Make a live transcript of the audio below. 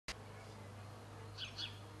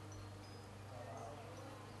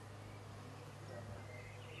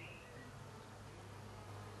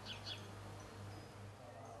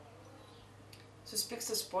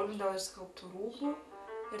suspyksta spalvų dėl išskalbtų rūbų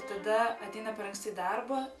ir tada ateina per anksti į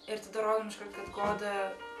darbą ir tada rodom iškart, kad Goda,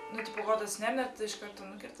 tipo Godos nėra, tai iš karto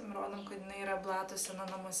nukirtam ir rodom, kad jinai yra blato sena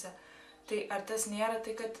namuose. Tai ar tas nėra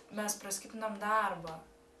tai, kad mes praskipinam darbą?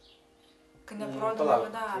 Kad neparodom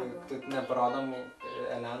apie darbą? Tai neparodom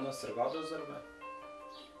Elenos ir Godos darbą?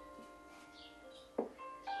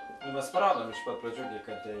 Mes parodom iš pat pradžių,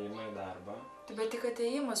 kad atėjimą į darbą. Tai bet tik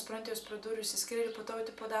atėjimas, supranti, jos prie durų išsiskiria ir po to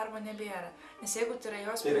tipo darbo nebėra. Nes jeigu tai yra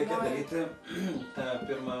jos pirmoji... Tai reikia daryti tą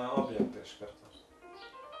pirmą objektą iš karto.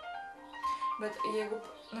 Bet jeigu...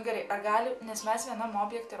 Nu gerai, ar gali... Nes mes vienam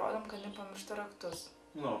objektui rodom, kad jinai pamiršta raktus.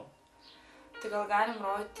 Nu. Tai gal galim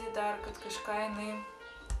rodyti dar, kad kažką jinai...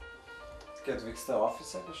 Kad vyksta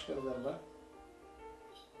ofise kažkas darbe?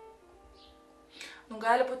 Nu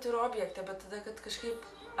gali būti ir objektė, bet tada, kad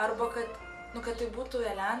kažkaip... Arba kad, kad tai būtų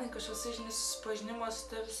Elenai kažkas, žinai, susipažinimas su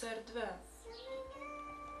ta visa erdvė.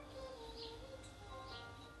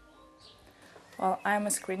 Well, I'm a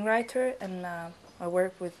screenwriter and I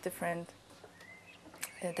work with different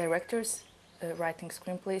directors, writing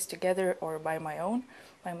screenplays together or by my own,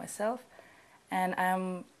 by myself. And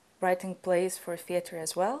I'm writing plays for theater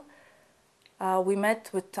as well. We met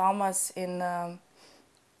with Thomas in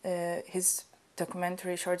his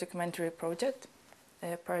short documentary project.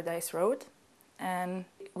 Paradise Road, and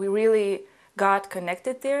we really got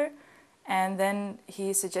connected there, and then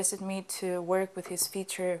he suggested me to work with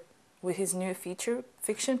his new feature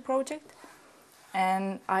fiction project,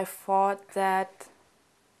 and I thought that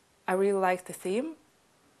I really liked the theme,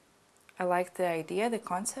 I liked the idea, the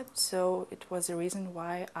concept, so it was a reason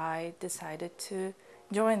why I decided to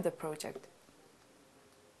join the project.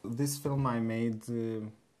 This film I made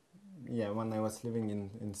when I was living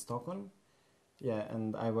in Stockholm. Yeah,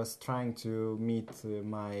 and I was trying to meet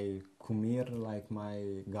my kumir, like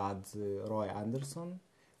my god Roy Andersson,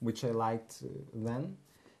 which I liked then.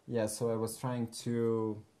 Yeah, so I was trying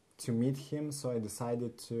to meet him, so I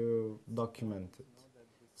decided to document it.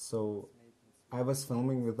 So I was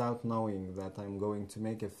filming without knowing that I'm going to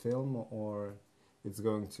make a film or it's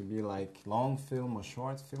going to be like long film or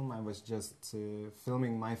short film. I was just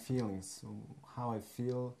filming my feelings, how I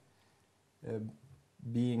feel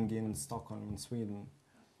being in Stockholm, in Sweden.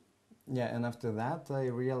 Yeah, and after that I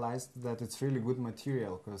realized that it's really good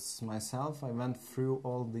material, because myself, I went through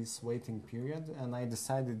all this waiting period and I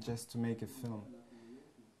decided just to make a film.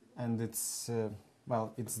 And it's,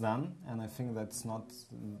 well, it's done, and I think that's not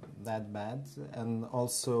that bad. And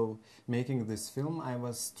also, making this film, I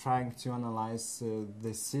was trying to analyze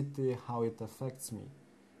the city, how it affects me.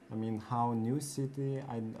 I mean, how new city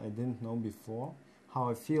I didn't know before, how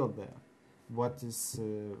I feel there. What is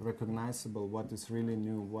recognizable, what is really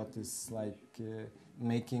new, what is like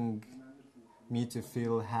making me to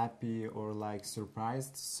feel happy or like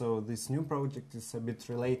surprised. So this new project is a bit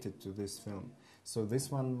related to this film. So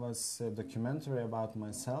this one was a documentary about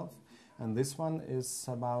myself, and this one is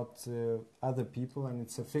about other people, and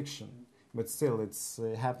it's a fiction. But still, it's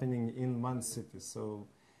happening in one city. So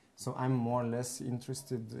I'm more or less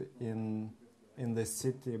interested in the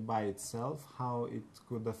city by itself, how it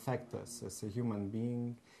could affect us as a human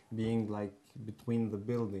being like between the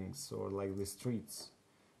buildings or like the streets.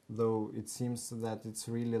 Though it seems that it's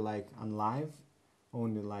really like unlive,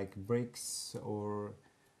 only like bricks or,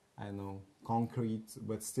 I don't know, concrete,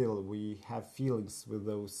 but still we have feelings with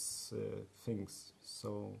those things.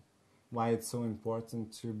 So why it's so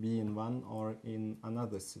important to be in one or in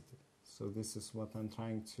another city. So this is what I'm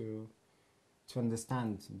trying to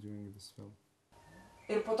understand during this film.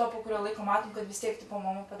 Ir po to, po kurio laiko matom, kad vis tiek tipo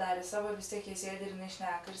mama padarė savo, vis tiek jie sėdi ir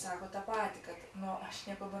nešneka ir sako tą patį, kad, aš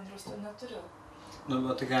nieko bendros to neturiu.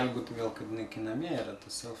 Bet tai gali būti gal, kad namie yra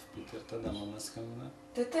tas self-pity ir tada mama skambina.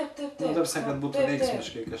 Taip. Taip sakant, kad būtų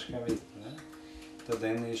veiksmiškai kažką veikti, ne?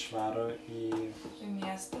 Tada jinai išvaro į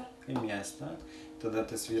miestą. Tada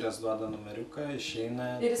tas vyras duoda numeriuką,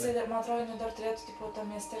 išeina. Ir jisai, man atrodo, dar turėtų tipo tą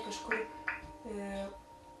mieste kažkur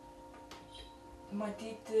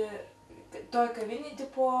matyti, toj kavinį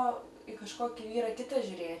tipo į kažkokį vyrą kitą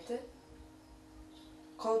žiūrėti,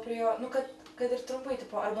 kol prie jo, kad ir trumpai,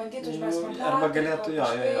 tipo, ar bandytų užmest kontaktą, arba galėtų,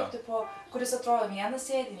 jo. Tipo, kuris atrodo vienas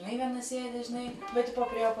sėdi, jinai vienas sėdi, žinai, bet tipo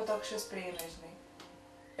prie jo po to kažkas prieina, žinai.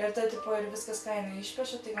 Ir tai tipo ir viskas, ką jinai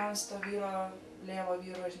išpeša, tai gaunasi to lėvo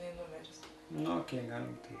vyro, žinai, numeris. Okei,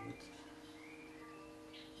 galim tai būti.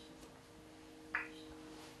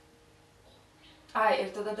 Ir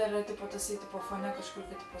tada dar yra tipo tasai tipo fone kažkur,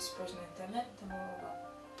 kad tipo supažinai internete,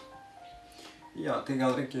 Jo, tai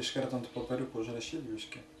gal reikia iš karto ant papariukų užrašyti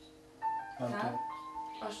biškį. Ne?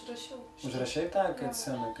 Aš rašiau. Užrašai tą, kad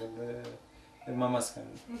sceną, kad ir mama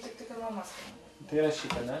skambina. Tik kad mama skambina. Tai yra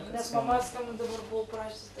šitą, ne? Nes mama skambina dabar buvau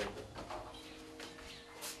prašęs taip.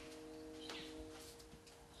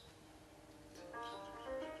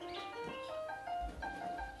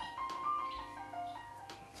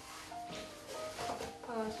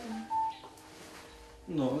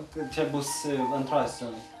 Nu, čia bus antroji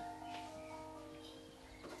scena.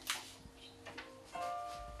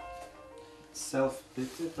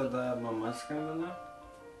 Self-pity, tada mama skambina.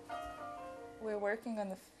 We're working on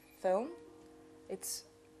the film. It's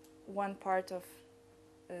one part of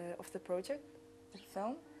the project, the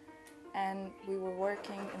film. And we were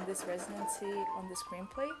working in this residency on the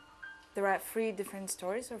screenplay. There are 3 different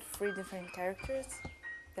stories or 3 different characters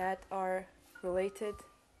that are related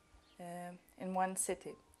in one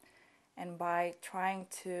city. And by trying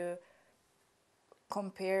to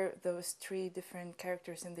compare those 3 different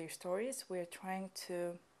characters in their stories, we're trying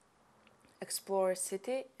to explore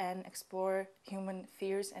city and explore human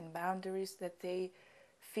fears and boundaries that they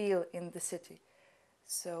feel in the city.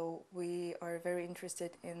 So we are very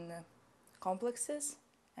interested in complexes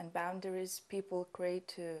and boundaries people create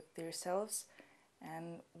to themselves,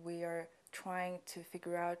 and we are trying to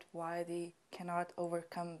figure out why they cannot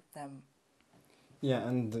overcome them. Yeah,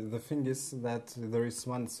 and the thing is that there is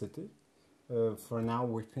one city. For now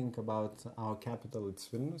we think about our capital, it's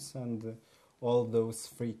Vilnius, and all those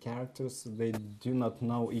 3 characters, they do not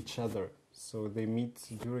know each other, so they meet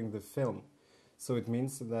during the film. So it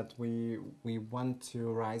means that we want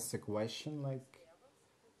to raise a question like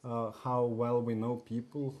how well we know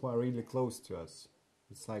people who are really close to us.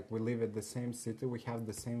 It's like we live at the same city, we have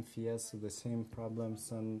the same fears, the same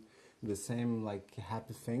problems and the same like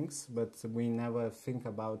happy things, but we never think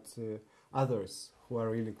about others who are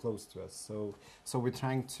really close to us. So we're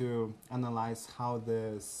trying to analyze how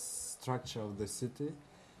the structure of the city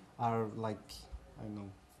are like, I don't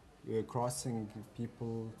know, crossing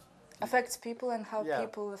people. Affects people and how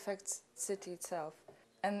people affect city itself.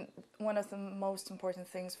 And one of the most important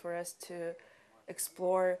things for us to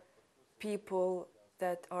explore people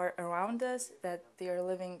that are around us, that they are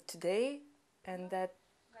living today, and that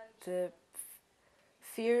the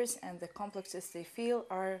fears and the complexes they feel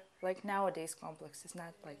are like nowadays complexes,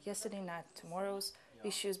 not like yesterday, not tomorrow's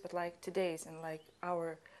issues, but like today's and like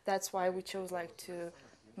our. That's why we chose like to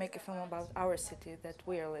make a film about our city that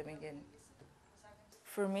we are living in.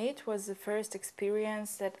 For me, it was the first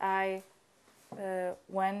experience that I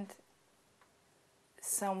went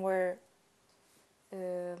somewhere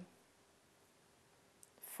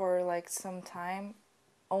for like some time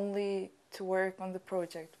only to work on the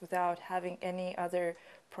project without having any other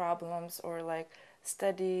problems or like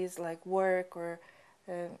studies, like work or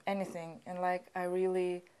anything. And like I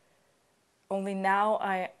really, only now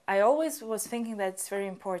I always was thinking that it's very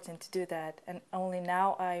important to do that, and only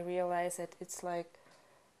now I realize that it's like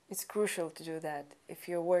it's crucial to do that. If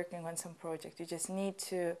you're working on some project, you just need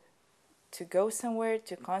to go somewhere,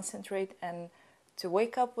 to concentrate and to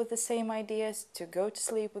wake up with the same ideas, to go to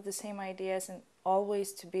sleep with the same ideas, and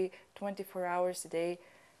always to be 24 hours a day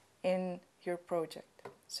in your project.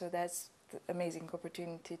 So that's the amazing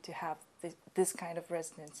opportunity to have this kind of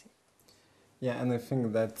residency. Yeah, and I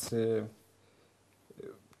think that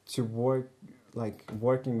to work, like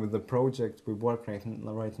working with the project we work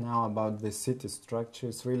right now about the city structure,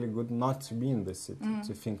 it's really good not to be in the city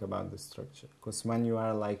to think about the structure, because when you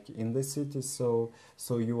are like in the city, so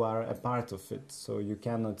you are a part of it, so you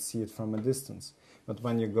cannot see it from a distance. But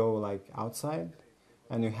when you go like outside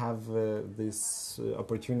and you have this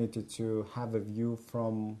opportunity to have a view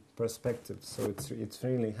from perspective, so it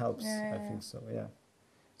really helps. I think so. Yeah,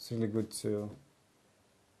 it's really good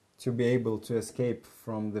to be able to escape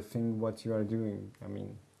from the thing what you are doing. I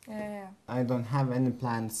mean, I don't have any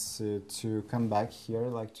plans to come back here,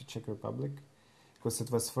 like to Czech Republic, because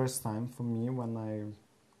it was first time for me when I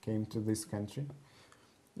came to this country.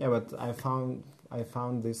 Yeah, but I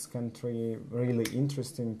found this country really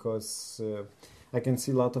interesting because I can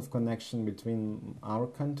see a lot of connection between our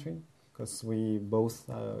country, because we both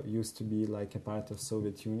used to be like a part of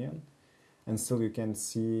Soviet Union, and still you can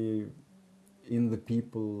see in the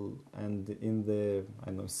people and in the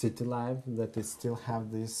city life that they still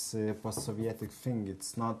have this post-Sovietic thing.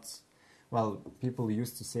 It's not, well, people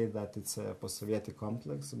used to say that it's a post-Sovietic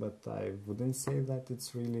complex, but I wouldn't say that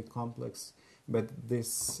it's really complex. But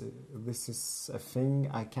this is a thing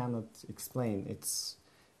I cannot explain. It's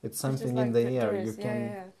something like in the air. You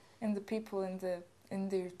can in the people, in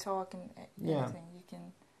their talk and everything. You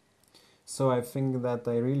can. So I think that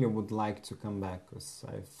I really would like to come back, because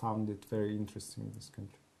I found it very interesting, this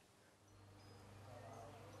country.